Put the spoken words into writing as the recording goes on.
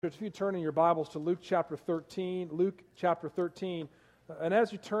If you turn in your Bibles to Luke chapter 13, and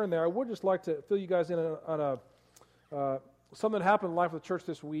as you turn there, I would just like to fill you guys in on something that happened in the life of the church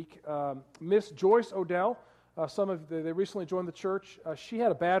this week. Miss Joyce Odell, they recently joined the church. She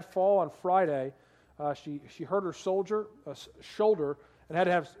had a bad fall on Friday. She hurt her shoulder and had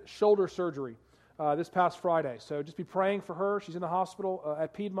to have shoulder surgery this past Friday. So just be praying for her. She's in the hospital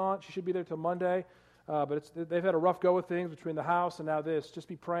at Piedmont. She should be there till Monday. But they've had a rough go of things between the house and now this. Just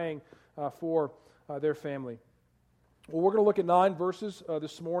be praying for their family. Well, we're going to look at 9 verses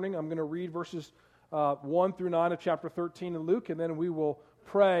this morning. I'm going to read verses 1 through 9 of chapter 13 in Luke, and then we will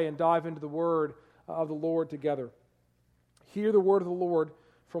pray and dive into the word of the Lord together. Hear the word of the Lord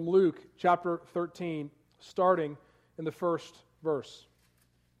from Luke chapter 13, starting in the first verse.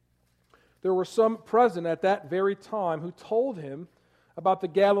 There were some present at that very time who told him about the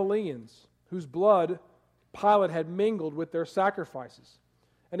Galileans, whose blood Pilate had mingled with their sacrifices.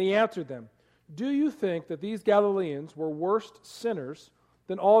 And he answered them, "Do you think that these Galileans were worse sinners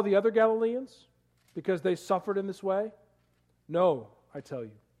than all the other Galileans, because they suffered in this way? No, I tell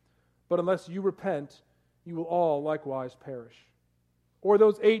you. But unless you repent, you will all likewise perish. Or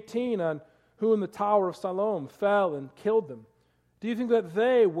those 18 on whom the tower of Siloam fell and killed them, do you think that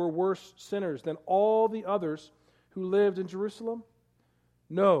they were worse sinners than all the others who lived in Jerusalem?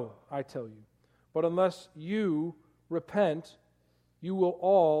 No, I tell you, but unless you repent, you will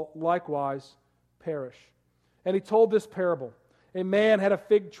all likewise perish." And he told this parable. A man had a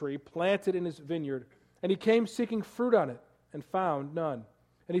fig tree planted in his vineyard, and he came seeking fruit on it, and found none.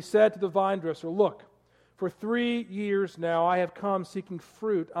 And he said to the vine dresser, "Look, for 3 years now I have come seeking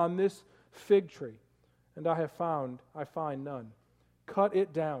fruit on this fig tree, and I find none. Cut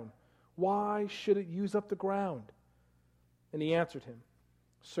it down. Why should it use up the ground?" And he answered him,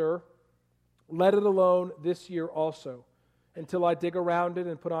 "Sir, let it alone this year also, until I dig around it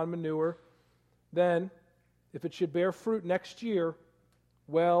and put on manure. Then, if it should bear fruit next year,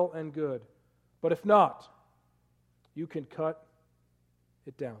 well and good. But if not, you can cut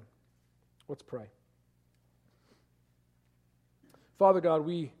it down." Let's pray. Father God,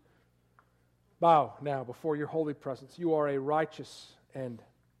 we bow now before your holy presence. You are a righteous and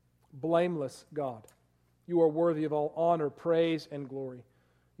blameless God. You are worthy of all honor, praise, and glory.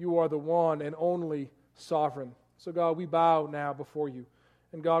 You are the one and only sovereign. So God, we bow now before you.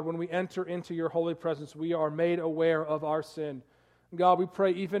 And God, when we enter into your holy presence, we are made aware of our sin. And God, we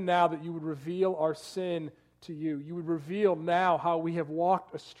pray even now that you would reveal our sin to you. You would reveal now how we have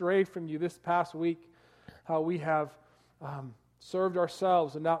walked astray from you this past week, how we have served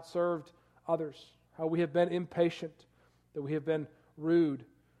ourselves and not served others, how we have been impatient, that we have been rude,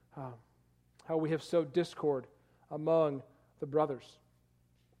 how we have sowed discord among the brothers.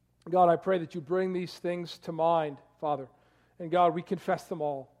 God, I pray that you bring these things to mind, Father. And God, we confess them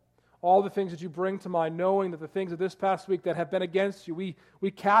all. All the things that you bring to mind, knowing that the things of this past week that have been against you,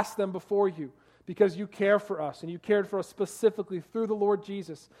 we cast them before you because you care for us, and you cared for us specifically through the Lord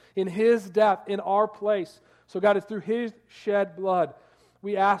Jesus, in his death in our place. So God, it's through his shed blood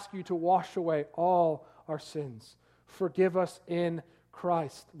we ask you to wash away all our sins. Forgive us in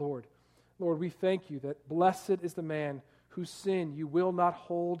Christ, Lord. Lord, we thank you that blessed is the man whose sin you will not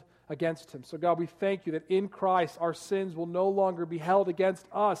hold against him. So God, we thank you that in Christ our sins will no longer be held against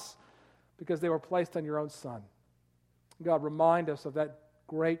us because they were placed on your own Son. God, remind us of that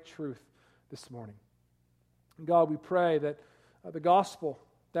great truth this morning. And God, we pray that the gospel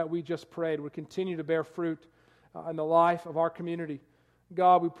that we just prayed would continue to bear fruit in the life of our community.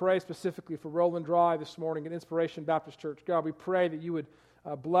 God, we pray specifically for Roland Drive this morning at Inspiration Baptist Church. God, we pray that you would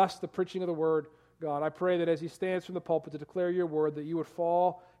bless the preaching of the word. God, I pray that as he stands from the pulpit to declare your word, that you would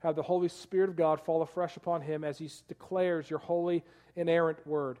have the Holy Spirit of God fall afresh upon him as he declares your holy, inerrant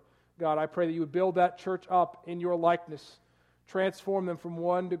word. God, I pray that you would build that church up in your likeness, transform them from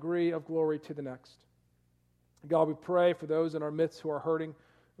one degree of glory to the next. God, we pray for those in our midst who are hurting.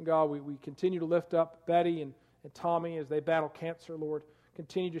 And God, we continue to lift up Betty and Tommy as they battle cancer, Lord.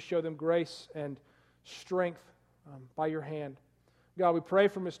 Continue to show them grace and strength by your hand. God, we pray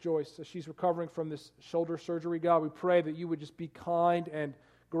for Miss Joyce as she's recovering from this shoulder surgery. God, we pray that you would just be kind and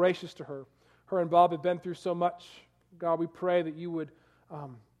gracious to her. Her and Bob have been through so much. God, we pray that you would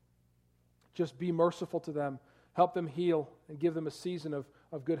just be merciful to them, help them heal, and give them a season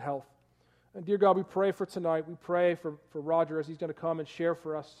of good health. And dear God, we pray for tonight. We pray for Roger as he's going to come and share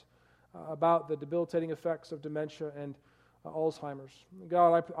for us about the debilitating effects of dementia and Alzheimer's.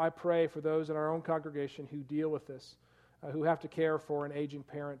 God, I pray for those in our own congregation who deal with this, who have to care for an aging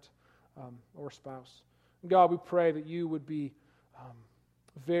parent or spouse. God, we pray that you would be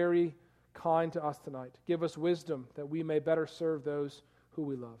very kind to us tonight. Give us wisdom that we may better serve those who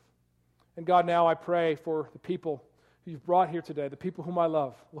we love. And God, now I pray for the people who you've brought here today, the people whom I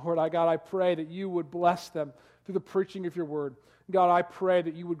love. Lord, God, I pray that you would bless them through the preaching of your word. God, I pray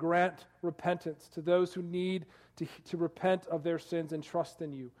that you would grant repentance to those who need to repent of their sins and trust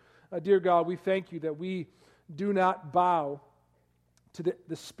in you. Dear God, we thank you that we do not bow to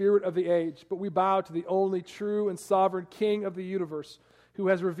the spirit of the age, but we bow to the only true and sovereign King of the universe, who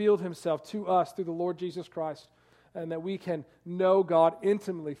has revealed himself to us through the Lord Jesus Christ, and that we can know God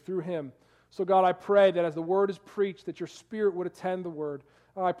intimately through him. So God, I pray that as the word is preached, that your Spirit would attend the word.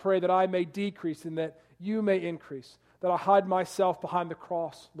 I pray that I may decrease and that you may increase, that I hide myself behind the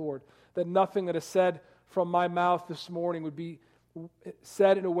cross, Lord, that nothing that is said from my mouth this morning would be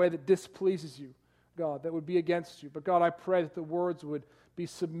said in a way that displeases you, God, that would be against you. But God, I pray that the words would be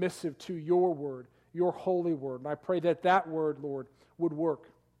submissive to your word, your holy word. And I pray that that word, Lord, would work,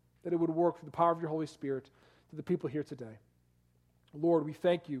 that it would work through the power of your Holy Spirit to the people here today. Lord, we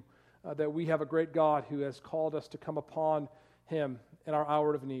thank you that we have a great God who has called us to come upon him in our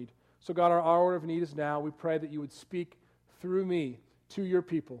hour of need. So God, our hour of need is now. We pray that you would speak through me to your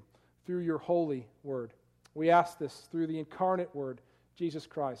people, through your holy word. We ask this through the incarnate word, Jesus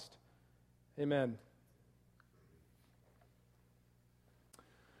Christ. Amen.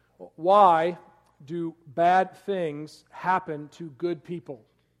 Why do bad things happen to good people?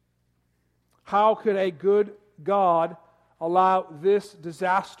 How could a good God allow this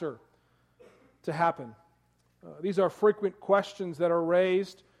disaster to happen? These are frequent questions that are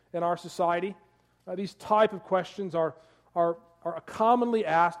raised in our society. These type of questions are commonly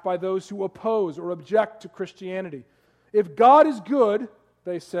asked by those who oppose or object to Christianity. If God is good,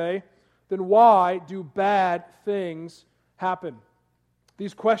 they say, then why do bad things happen?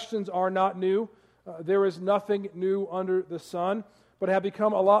 These questions are not new. There is nothing new under the sun, but have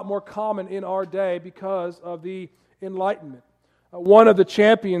become a lot more common in our day because of the Enlightenment. One of the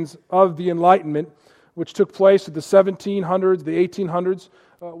champions of the Enlightenment, which took place in the 1700s, the 1800s,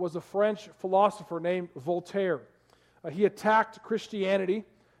 was a French philosopher named Voltaire. He attacked Christianity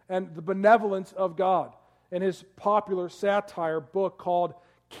and the benevolence of God in his popular satire book called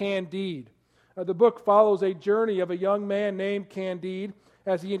Candide. The book follows a journey of a young man named Candide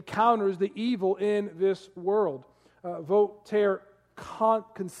as he encounters the evil in this world. Voltaire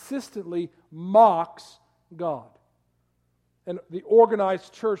consistently mocks God and the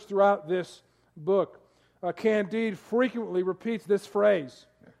organized church throughout this book. Candide frequently repeats this phrase: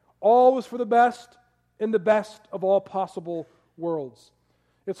 all is for the best in the best of all possible worlds.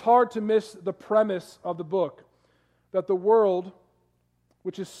 It's hard to miss the premise of the book, that the world,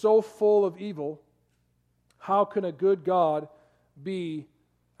 which is so full of evil, how can a good God be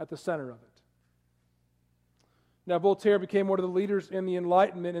at the center of it? Now, Voltaire became one of the leaders in the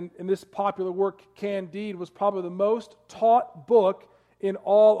Enlightenment, and this popular work, Candide, was probably the most taught book in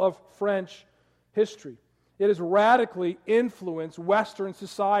all of French history. It has radically influenced Western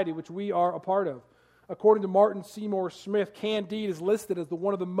society, which we are a part of. According to Martin Seymour Smith, Candide is listed as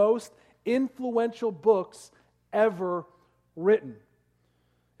one of the most influential books ever written.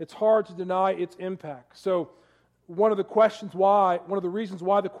 It's hard to deny its impact. So, one of the reasons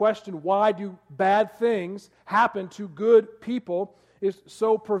why the question, why do bad things happen to good people, is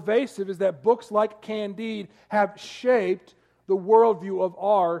so pervasive is that books like Candide have shaped the worldview of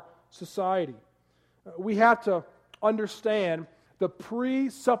our society. We have to understand the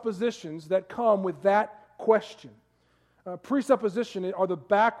presuppositions that come with that question. Presupposition are the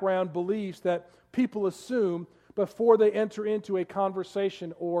background beliefs that people assume before they enter into a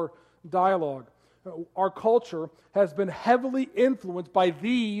conversation or dialogue. Our culture has been heavily influenced by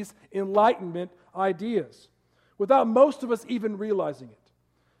these Enlightenment ideas, without most of us even realizing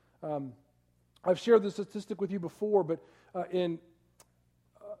it. I've shared this statistic with you before, but in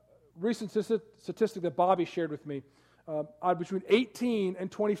recent statistic that Bobby shared with me, between 18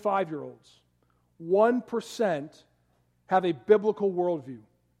 and 25-year-olds, 1% have a biblical worldview.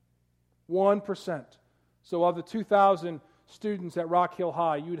 1%. So of the 2,000 students at Rock Hill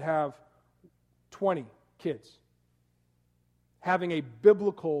High, you'd have 20 kids having a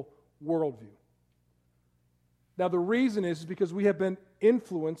biblical worldview. Now, the reason is because we have been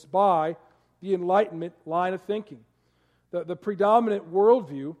influenced by the Enlightenment line of thinking. The predominant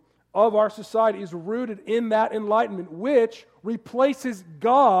worldview of our society is rooted in that Enlightenment, which replaces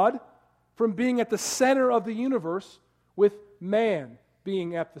God from being at the center of the universe with man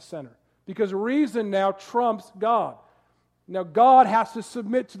being at the center. Because reason now trumps God. Now, God has to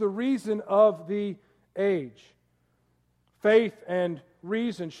submit to the reason of the age. Faith and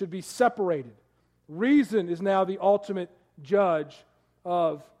reason should be separated. Reason is now the ultimate judge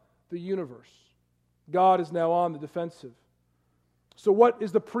of the universe. God is now on the defensive. So what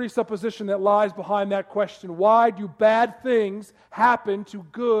is the presupposition that lies behind that question? Why do bad things happen to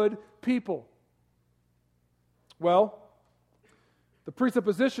good people? Well, the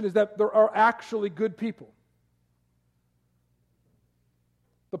presupposition is that there are actually good people.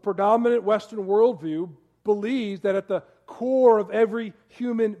 The predominant Western worldview believes that at the core of every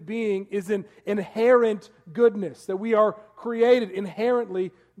human being is an inherent goodness, that we are created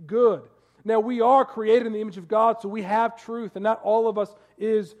inherently good. Now, we are created in the image of God, so we have truth, and not all of us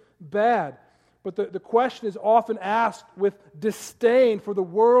is bad. But the question is often asked with disdain for the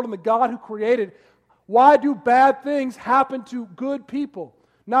world and the God who created, why do bad things happen to good people?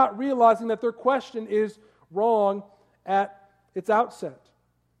 Not realizing that their question is wrong at its outset.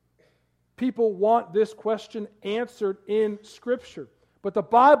 People want this question answered in Scripture, but the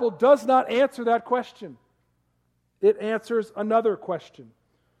Bible does not answer that question. It answers another question.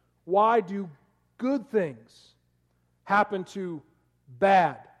 Why do good things happen to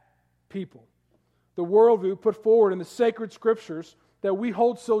bad people? The worldview put forward in the sacred Scriptures that we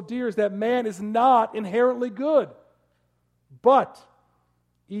hold so dear is that man is not inherently good, but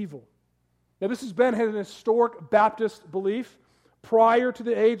evil. Now, this has been an historic Baptist belief. Prior to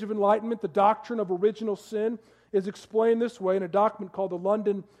the Age of Enlightenment, the doctrine of original sin is explained this way in a document called the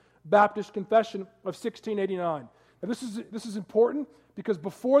London Baptist Confession of 1689. Now, this is important because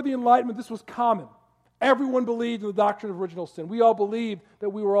before the Enlightenment, this was common. Everyone believed in the doctrine of original sin. We all believed that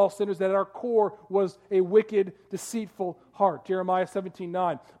we were all sinners, that at our core was a wicked, deceitful heart. Jeremiah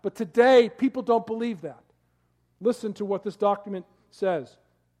 17:9. But today, people don't believe that. Listen to what this document says.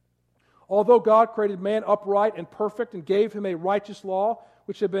 Although God created man upright and perfect and gave him a righteous law,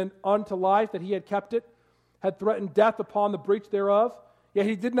 which had been unto life, that he had kept it, had threatened death upon the breach thereof, yet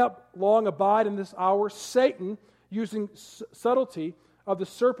he did not long abide in this hour. Satan, using subtlety of the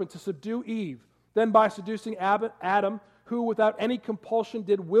serpent to subdue Eve, then by seducing Adam, who without any compulsion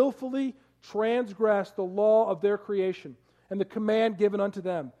did willfully transgress the law of their creation and the command given unto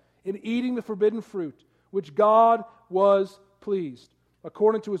them, in eating the forbidden fruit, which God was pleased,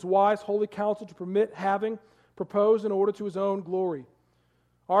 according to his wise holy counsel, to permit having proposed in order to his own glory.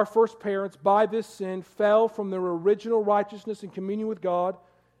 Our first parents, by this sin, fell from their original righteousness and communion with God,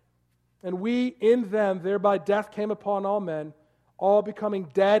 and we in them, thereby death came upon all men, all becoming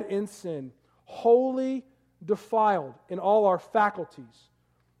dead in sin, wholly defiled in all our faculties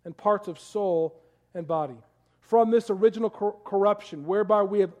and parts of soul and body. From this original corruption, whereby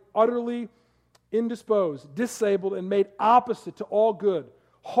we have utterly indisposed, disabled, and made opposite to all good,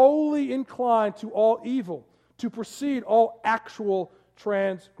 wholly inclined to all evil, to proceed all actual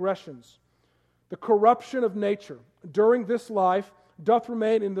transgressions. The corruption of nature during this life doth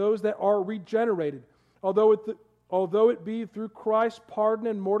remain in those that are regenerated, although it be through Christ pardoned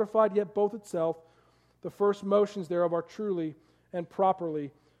and mortified, yet both itself, the first motions thereof are truly and properly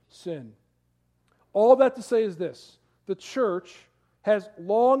sin. All that to say is this: the church has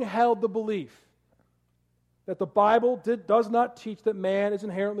long held the belief that the Bible does not teach that man is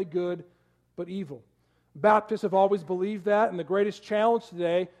inherently good but evil. Baptists have always believed that, and the greatest challenge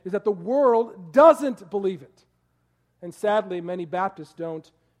today is that the world doesn't believe it. And sadly, many Baptists don't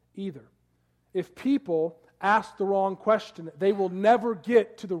either. If people ask the wrong question, they will never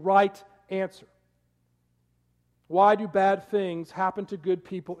get to the right answer. Why do bad things happen to good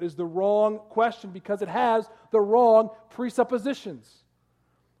people is the wrong question because it has the wrong presuppositions.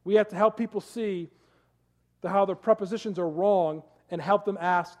 We have to help people see how their prepositions are wrong and help them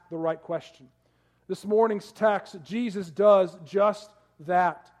ask the right question. This morning's text, Jesus does just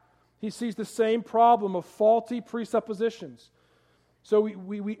that. He sees the same problem of faulty presuppositions. So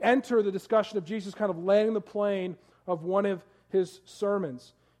we enter the discussion of Jesus kind of laying the plane of one of his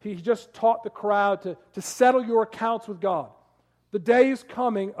sermons. He just taught the crowd to settle your accounts with God. The day is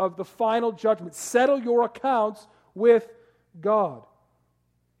coming of the final judgment. Settle your accounts with God.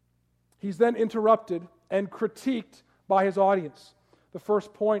 He's then interrupted and critiqued by his audience. The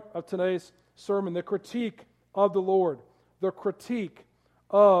first point of today's sermon, the critique of the Lord. The critique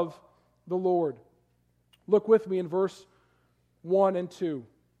of the Lord. Look with me in verse 1 and 2.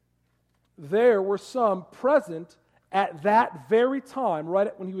 There were some present at that very time,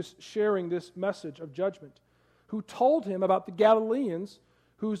 right when he was sharing this message of judgment, who told him about the Galileans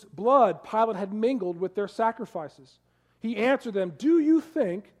whose blood Pilate had mingled with their sacrifices. He answered them, "Do you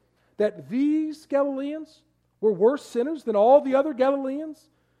think that these Galileans were worse sinners than all the other Galileans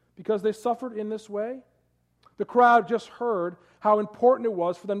because they suffered in this way?" The crowd just heard how important it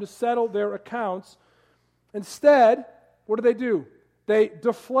was for them to settle their accounts. Instead, what do? They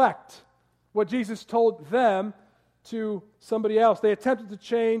deflect what Jesus told them to somebody else. They attempted to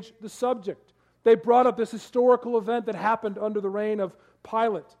change the subject. They brought up this historical event that happened under the reign of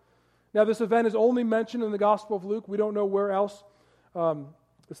Pilate. Now, this event is only mentioned in the Gospel of Luke. We don't know where else.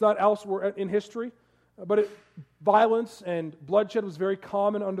 It's not elsewhere in history. But violence and bloodshed was very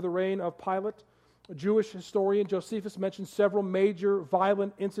common under the reign of Pilate. A Jewish historian, Josephus, mentions several major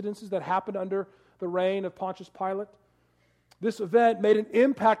violent incidences that happened under the reign of Pontius Pilate. This event made an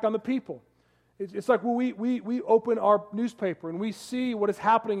impact on the people. It's like when we open our newspaper and we see what is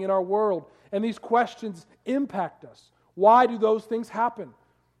happening in our world, and these questions impact us. Why do those things happen?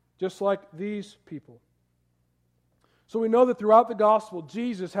 Just like these people. So we know that throughout the gospel,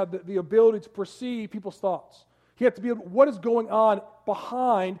 Jesus had the ability to perceive people's thoughts. He had to be able, what is going on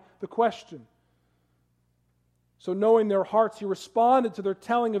behind the question? So knowing their hearts, he responded to their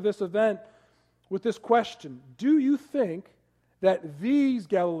telling of this event with this question: do you think that these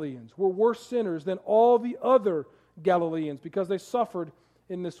Galileans were worse sinners than all the other Galileans because they suffered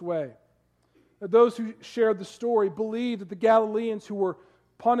in this way? Those who shared the story believed that the Galileans who were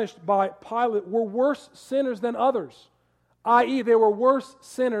punished by Pilate were worse sinners than others, i.e., they were worse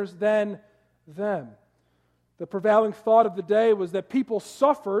sinners than them. The prevailing thought of the day was that people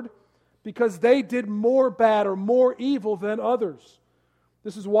suffered because they did more bad or more evil than others.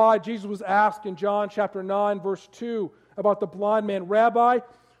 This is why Jesus was asked in John chapter 9, verse 2, about the blind man, "Rabbi,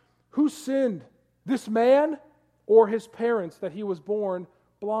 who sinned, this man or his parents, that he was born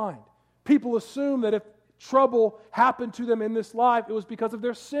blind?" People assume that if trouble happened to them in this life, it was because of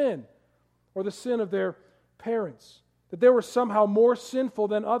their sin or the sin of their parents, that they were somehow more sinful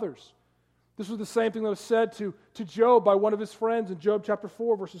than others. This was the same thing that was said to Job by one of his friends in Job chapter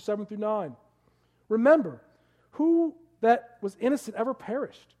 4, verses 7 through 9. "Remember, who that was innocent ever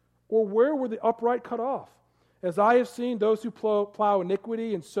perished? Or where were the upright cut off? As I have seen those who plow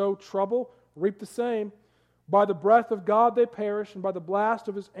iniquity and sow trouble reap the same. By the breath of God they perish, and by the blast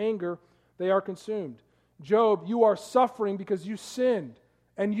of his anger they are consumed. Job, you are suffering because you sinned,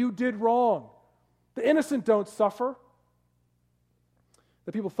 and you did wrong. The innocent don't suffer."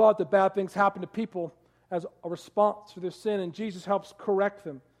 The people thought that bad things happened to people as a response to their sin, and Jesus helps correct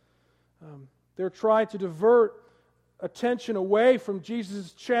them. They're trying to divert attention away from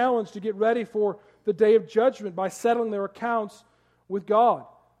Jesus' challenge to get ready for the day of judgment by settling their accounts with God.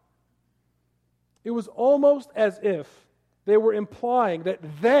 It was almost as if they were implying that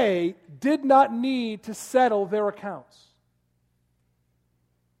they did not need to settle their accounts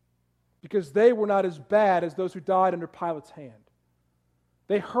because they were not as bad as those who died under Pilate's hand.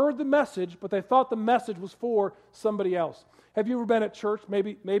 They heard the message, but they thought the message was for somebody else. Have you ever been at church,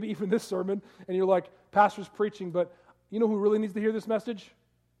 maybe even this sermon, and you're like, "Pastor's preaching, but you know who really needs to hear this message?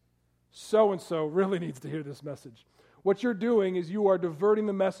 So-and-so really needs to hear this message." What you're doing is you are diverting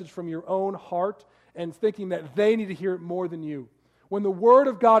the message from your own heart and thinking that they need to hear it more than you. When the Word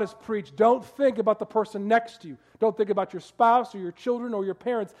of God is preached, don't think about the person next to you. Don't think about your spouse or your children or your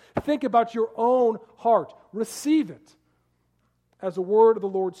parents. Think about your own heart. Receive it as a word of the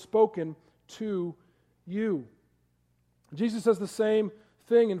Lord spoken to you. Jesus says the same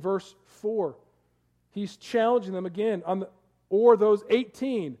thing in verse 4. He's challenging them again, or those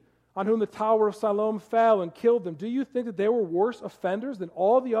 18 on whom the Tower of Siloam fell and killed them. Do you think that they were worse offenders than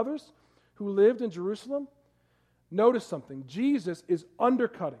all the others who lived in Jerusalem? Notice something. Jesus is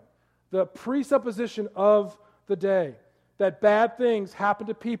undercutting the presupposition of the day that bad things happen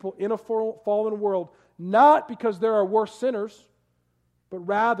to people in a fallen world, not because there are worse sinners, but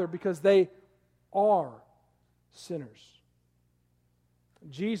rather because they are sinners.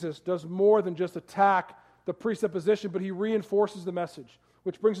 Jesus does more than just attack the presupposition, but he reinforces the message,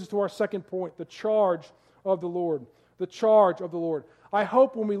 which brings us to our second point, the charge of the Lord. The charge of the Lord. I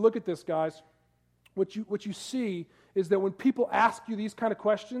hope when we look at this, guys, what you see is that when people ask you these kind of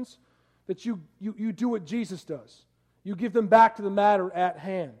questions, that you do what Jesus does. You give them back to the matter at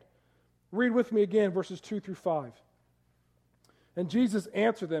hand. Read with me again, verses 2 through 5. "And Jesus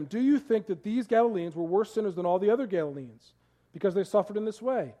answered them, 'Do you think that these Galileans were worse sinners than all the other Galileans, because they suffered in this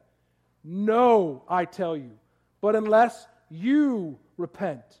way? No, I tell you, but unless you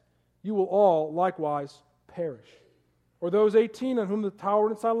repent, you will all likewise perish. Or those 18 on whom the tower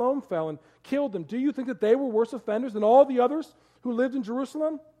in Siloam fell and killed them, do you think that they were worse offenders than all the others who lived in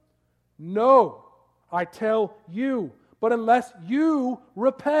Jerusalem? No, I tell you, but unless you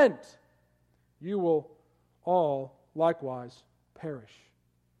repent, you will all likewise perish.'"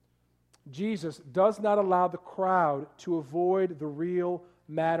 Jesus does not allow the crowd to avoid the real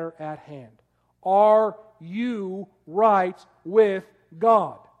matter at hand. Are you right with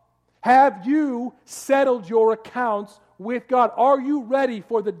God? Have you settled your accounts with God? Are you ready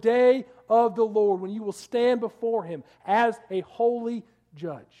for the day of the Lord when you will stand before Him as a holy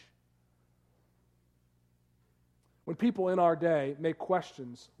judge? when people in our day make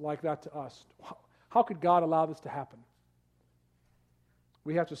questions like that to us, how could God allow this to happen?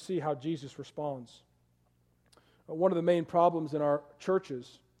 We have to see how Jesus responds. One of the main problems in our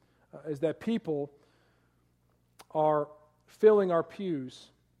churches is that people are filling our pews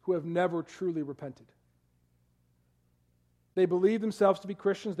who have never truly repented. They believe themselves to be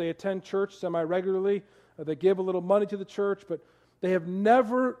Christians. They attend church semi-regularly. They give a little money to the church, but they have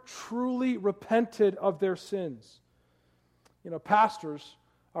never truly repented of their sins. Pastors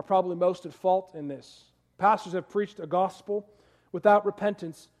are probably most at fault in this. Pastors have preached a gospel without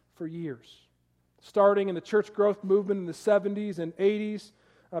repentance for years. Starting in the church growth movement in the 70s and 80s,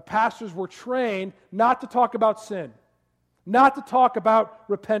 pastors were trained not to talk about sin, not to talk about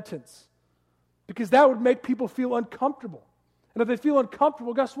repentance, because that would make people feel uncomfortable. And if they feel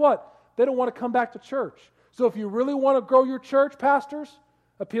uncomfortable, guess what? They don't want to come back to church. So if you really want to grow your church, pastors,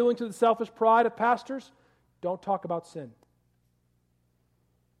 appealing to the selfish pride of pastors, don't talk about sin.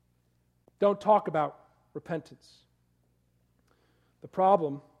 Don't talk about repentance. The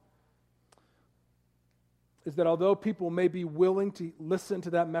problem is that although people may be willing to listen to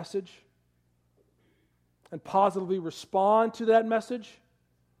that message and positively respond to that message,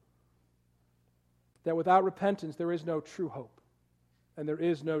 that without repentance there is no true hope and there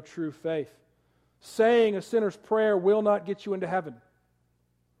is no true faith. Saying a sinner's prayer will not get you into heaven.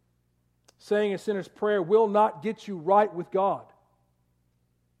 Saying a sinner's prayer will not get you right with God.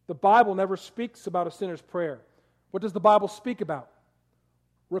 The Bible never speaks about a sinner's prayer. What does the Bible speak about?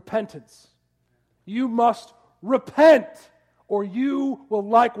 Repentance. You must repent, or you will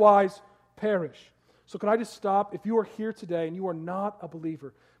likewise perish. So can I just stop? If you are here today and you are not a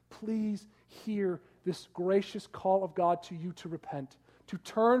believer, please hear this gracious call of God to you to repent, to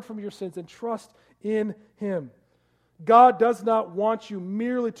turn from your sins and trust in Him. God does not want you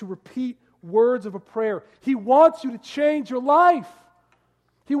merely to repeat words of a prayer. He wants you to change your life.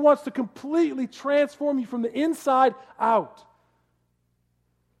 He wants to completely transform you from the inside out.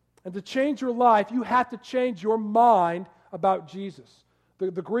 And to change your life, you have to change your mind about Jesus. The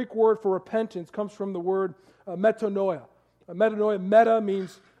Greek word for repentance comes from the word metanoia. Metanoia, meta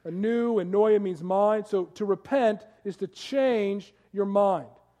means new, and noia means mind. So to repent is to change your mind.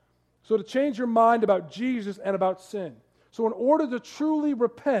 So to change your mind about Jesus and about sin. So in order to truly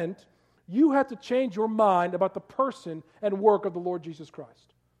repent, you have to change your mind about the person and work of the Lord Jesus Christ.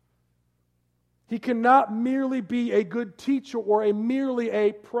 He cannot merely be a good teacher or merely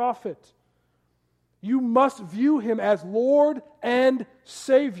a prophet. You must view Him as Lord and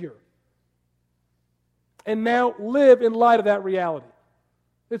Savior. And now live in light of that reality.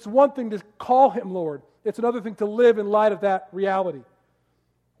 It's one thing to call Him Lord. It's another thing to live in light of that reality.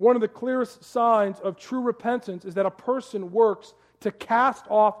 One of the clearest signs of true repentance is that a person works to cast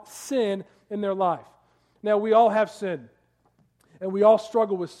off sin in their life. Now, we all have sin, and we all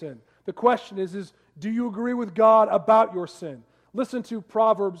struggle with sin. The question is do you agree with God about your sin? Listen to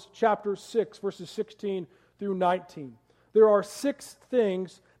Proverbs chapter 6, verses 16 through 19. There are 6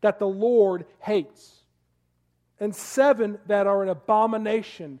 things that the Lord hates, and 7 that are an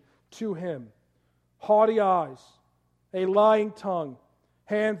abomination to Him. Haughty eyes, a lying tongue,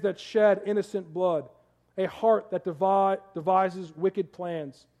 hands that shed innocent blood, a heart that devises wicked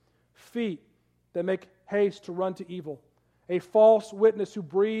plans, feet that make haste to run to evil, a false witness who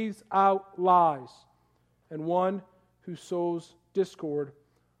breathes out lies, and one who sows discord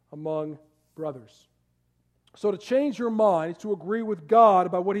among brothers. So to change your mind is to agree with God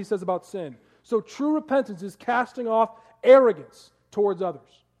about what He says about sin. So true repentance is casting off arrogance towards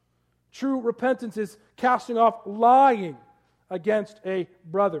others. True repentance is casting off lying against a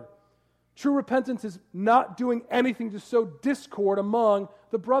brother. True repentance is not doing anything to sow discord among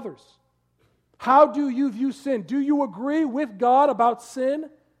the brothers. How do you view sin? Do you agree with God about sin?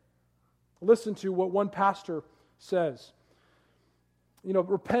 Listen to what one pastor says.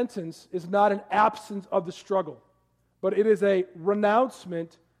 Repentance is not an absence of the struggle, but it is a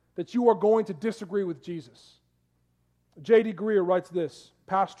renouncement that you are going to disagree with Jesus. J.D. Greer writes this,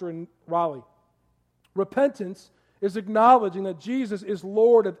 pastor in Raleigh. Repentance is acknowledging that Jesus is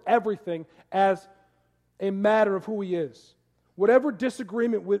Lord of everything as a matter of who He is. Whatever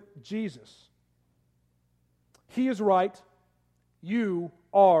disagreement with Jesus, He is right, you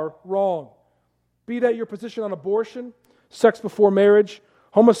are wrong. Be that your position on abortion, sex before marriage,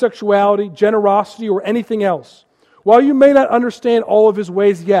 homosexuality, generosity, or anything else. While you may not understand all of His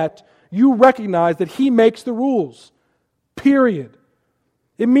ways yet, you recognize that He makes the rules. Period.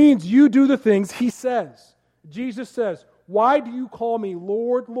 It means you do the things He says. Jesus says, "Why do you call me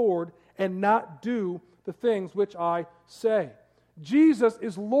Lord, Lord, and not do the things which I say?" Jesus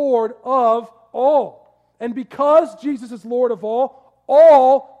is Lord of all. And because Jesus is Lord of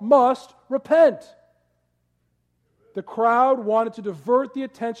all must repent. The crowd wanted to divert the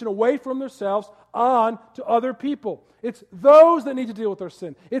attention away from themselves on to other people. It's those that need to deal with their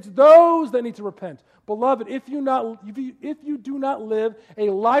sin. It's those that need to repent. Beloved, if you do not live a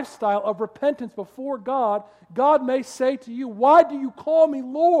lifestyle of repentance before God, God may say to you, "Why do you call me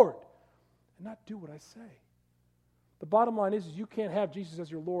Lord?" and not do what I say. The bottom line is you can't have Jesus as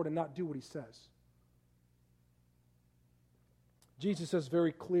your Lord and not do what he says. Jesus is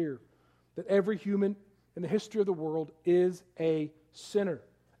very clear that every human in the history of the world is a sinner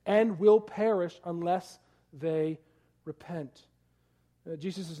and will perish unless they repent.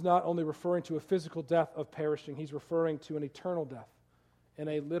 Jesus is not only referring to a physical death of perishing, he's referring to an eternal death and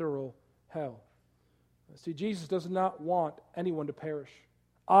a literal hell. See, Jesus does not want anyone to perish.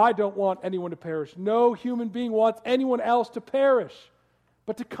 I don't want anyone to perish. No human being wants anyone else to perish,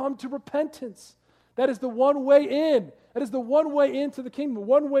 but to come to repentance. That is the one way in. That is the one way into the kingdom,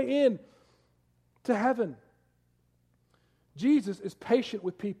 one way in to heaven. Jesus is patient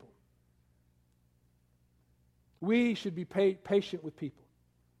with people. We should be patient with people.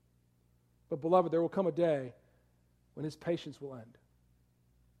 But beloved, there will come a day when his patience will end.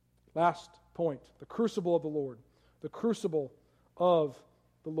 Last point, the crucible of the Lord. The crucible of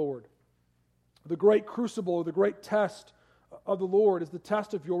the Lord. The great crucible, the great test of the Lord is the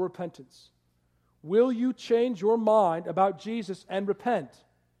test of your repentance. Will you change your mind about Jesus and repent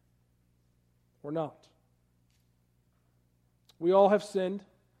or not? We all have sinned,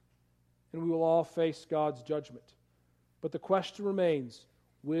 and we will all face God's judgment. But the question remains,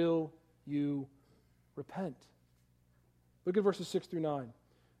 will you repent? Look at verses 6 through 9.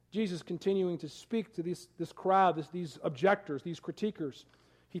 Jesus continuing to speak to this crowd, these objectors, these critiquers.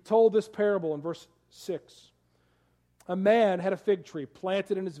 He told this parable in verse 6. A man had a fig tree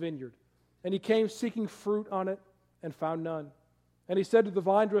planted in his vineyard, and he came seeking fruit on it and found none. And he said to the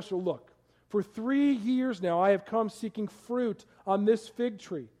vine dresser, "Look, for 3 years now I have come seeking fruit on this fig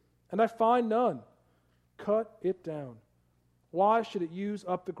tree, and I find none. Cut it down. Why should it use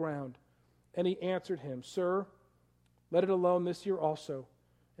up the ground?" And he answered him, "Sir, let it alone this year also,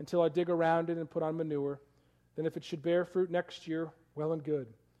 until I dig around it and put on manure. Then if it should bear fruit next year, well and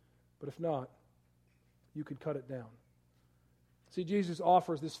good. But if not, you could cut it down." See, Jesus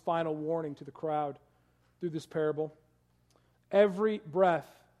offers this final warning to the crowd through this parable. Every breath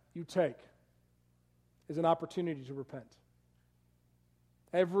you take is an opportunity to repent.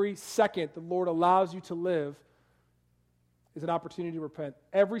 Every second the Lord allows you to live is an opportunity to repent.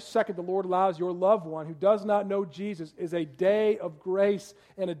 Every second the Lord allows your loved one who does not know Jesus is a day of grace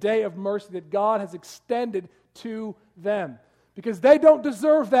and a day of mercy that God has extended to them. Because they don't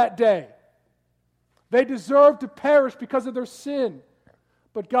deserve that day. They deserve to perish because of their sin.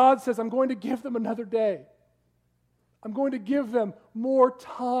 But God says, I'm going to give them another day. I'm going to give them more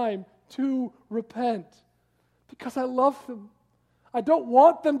time to repent. Because I love them. I don't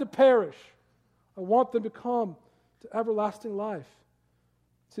want them to perish. I want them to come to everlasting life.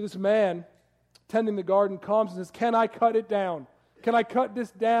 See, this man tending the garden comes and says, "Can I cut it down? Can I cut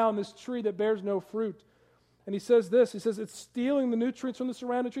this down, this tree that bears no fruit?" And he says this, he says, "It's stealing the nutrients from the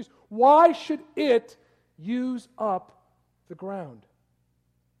surrounding trees. Why should it use up the ground?"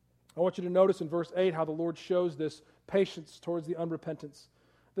 I want you to notice in verse 8 how the Lord shows this patience towards the unrepentance.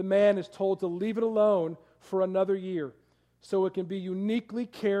 The man is told to leave it alone for another year so it can be uniquely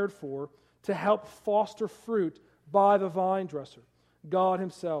cared for to help foster fruit by the vine dresser, God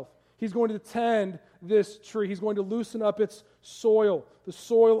himself. He's going to tend this tree. He's going to loosen up its soil, the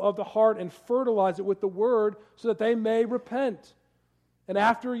soil of the heart, and fertilize it with the word so that they may repent. And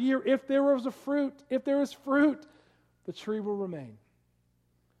after a year, if there is fruit, the tree will remain.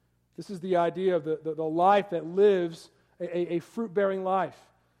 This is the idea of the life that lives a fruit-bearing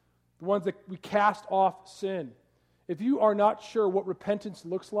life, the ones that we cast off sin. If you are not sure what repentance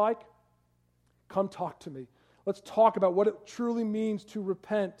looks like, come talk to me. Let's talk about what it truly means to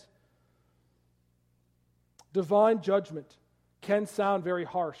repent. Divine judgment can sound very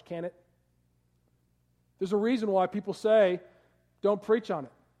harsh, can it? There's a reason why people say, don't preach on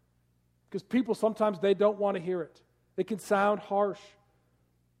it. Because people sometimes they don't want to hear it. It can sound harsh.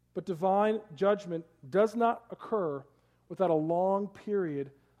 But divine judgment does not occur without a long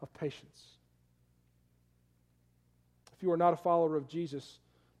period of patience. If you are not a follower of Jesus,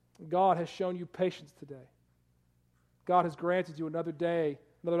 God has shown you patience today. God has granted you another day,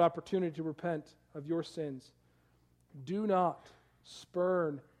 another opportunity to repent of your sins. Do not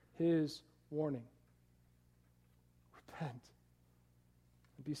spurn his warning. Repent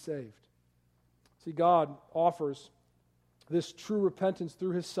and be saved. See, God offers this true repentance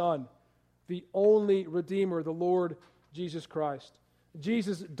through his Son the only Redeemer, the Lord Jesus Christ.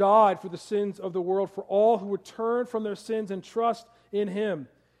 Jesus died for the sins of the world, for all who would turn from their sins and trust in Him.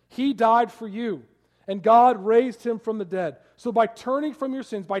 He died for you, and God raised Him from the dead. So by turning from your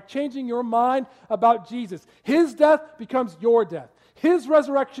sins, by changing your mind about Jesus, His death becomes your death. His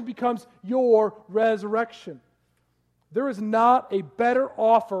resurrection becomes your resurrection. There is not a better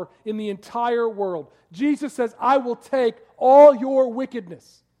offer in the entire world. Jesus says, I will take all your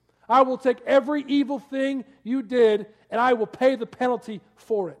wickedness. I will take every evil thing you did, and I will pay the penalty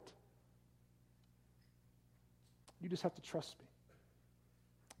for it. You just have to trust me.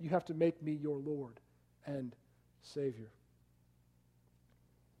 You have to make me your Lord and Savior.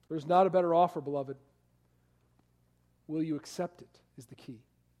 There's not a better offer, beloved. Will you accept it is the key.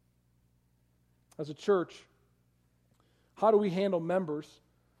 As a church, how do we handle members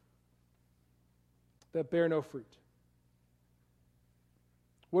that bear no fruit?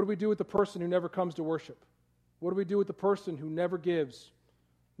 What do we do with the person who never comes to worship? What do we do with the person who never gives,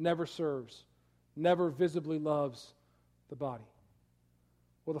 never serves, never visibly loves the body?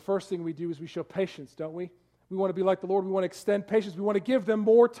 Well, the first thing we do is we show patience, don't we? We want to be like the Lord. We want to extend patience. We want to give them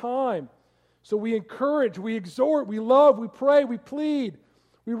more time. So we encourage, we exhort, we love, we pray, we plead.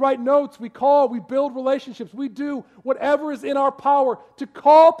 We write notes, we call, we build relationships. We do whatever is in our power to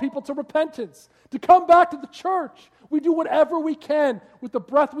call people to repentance, to come back to the church. We do whatever we can with the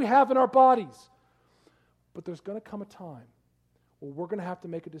breath we have in our bodies. But there's going to come a time where we're going to have to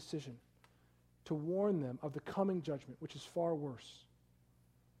make a decision to warn them of the coming judgment, which is far worse.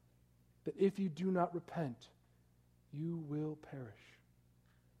 That if you do not repent, you will perish.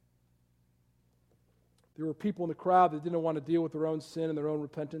 There were people in the crowd that didn't want to deal with their own sin and their own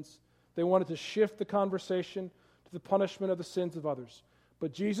repentance. They wanted to shift the conversation to the punishment of the sins of others.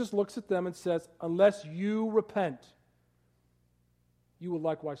 But Jesus looks at them and says, unless you repent, you will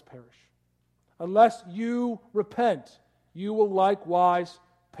likewise perish. Unless you repent, you will likewise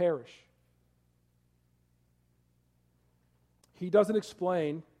perish. He doesn't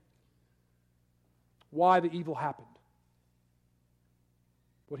explain why the evil happened.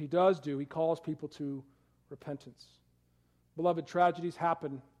 What he does do, he calls people to repentance. Beloved, tragedies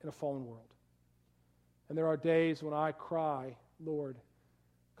happen in a fallen world. And there are days when I cry, Lord,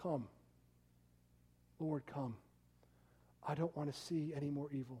 come. Lord, come. I don't want to see any more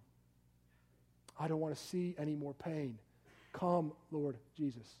evil. I don't want to see any more pain. Come, Lord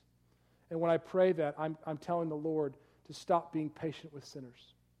Jesus. And when I pray that, I'm telling the Lord to stop being patient with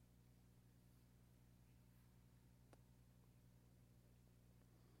sinners.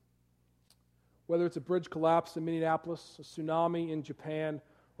 Whether it's a bridge collapse in Minneapolis, a tsunami in Japan,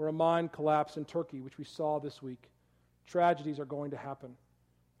 or a mine collapse in Turkey, which we saw this week, tragedies are going to happen.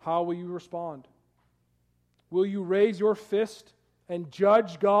 How will you respond? Will you raise your fist and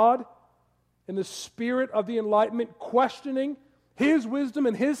judge God in the spirit of the Enlightenment, questioning His wisdom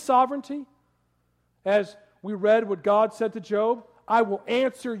and His sovereignty? As we read what God said to Job, I will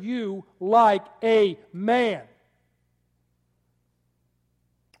answer you like a man.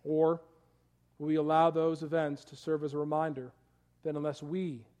 Or will we allow those events to serve as a reminder that unless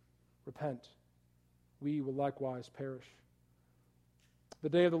we repent, we will likewise perish? The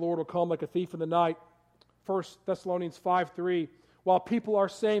day of the Lord will come like a thief in the night. 1 Thessalonians 5:3. While people are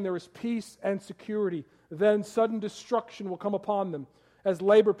saying there is peace and security, then sudden destruction will come upon them as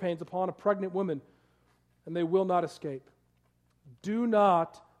labor pains upon a pregnant woman, and they will not escape. Do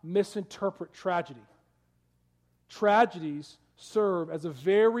not misinterpret tragedy. Tragedies serve as a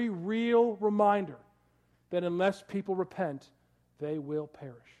very real reminder that unless people repent, they will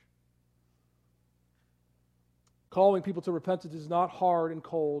perish. Calling people to repentance is not hard and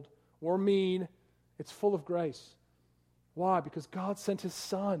cold or mean. It's full of grace. Why? Because God sent His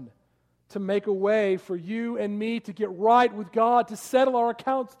Son to make a way for you and me to get right with God, to settle our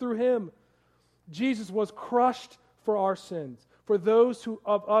accounts through Him. Jesus was crushed for our sins, for those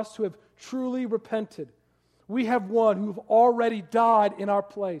of us who have truly repented. We have one who have already died in our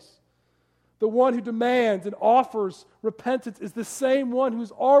place. The one who demands and offers repentance is the same one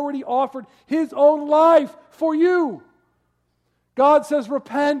who's already offered His own life for you. God says,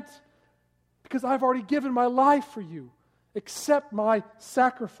 repent, because I've already given my life for you. Accept my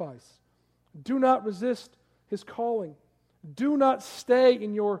sacrifice. Do not resist His calling. Do not stay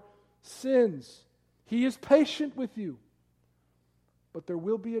in your sins. He is patient with you. But there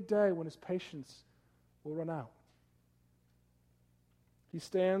will be a day when His patience will run out. He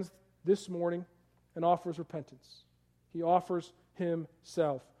stands this morning and offers repentance. He offers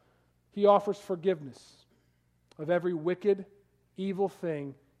Himself. He offers forgiveness of every wicked, evil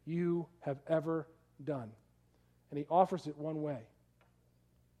thing you have ever done. And He offers it one way,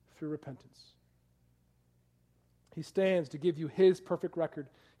 through repentance. He stands to give you His perfect record,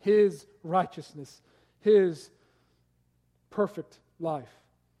 His righteousness, His perfect life.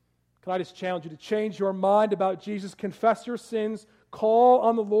 Can I just challenge you to change your mind about Jesus, confess your sins, call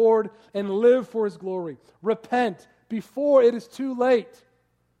on the Lord, and live for His glory. Repent before it is too late.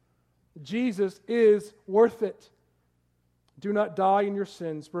 Jesus is worth it. Do not die in your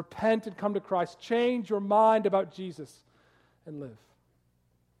sins. Repent and come to Christ. Change your mind about Jesus and live.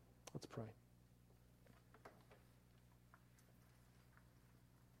 Let's pray.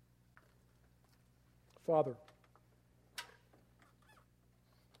 Father,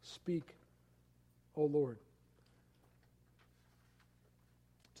 speak, O Lord,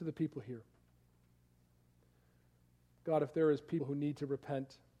 to the people here. God, if there is people who need to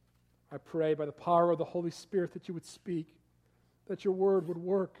repent, I pray by the power of the Holy Spirit that you would speak, that your word would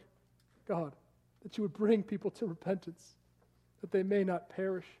work, God, that you would bring people to repentance, that they may not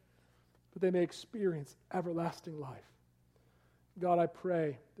perish, but they may experience everlasting life. God, I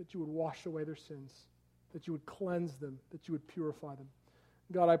pray that you would wash away their sins, that you would cleanse them, that you would purify them.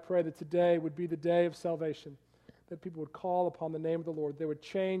 God, I pray that today would be the day of salvation, that people would call upon the name of the Lord. They would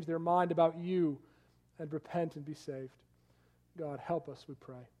change their mind about you and repent and be saved. God, help us, we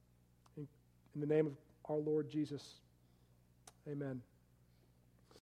pray. In the name of our Lord Jesus, amen.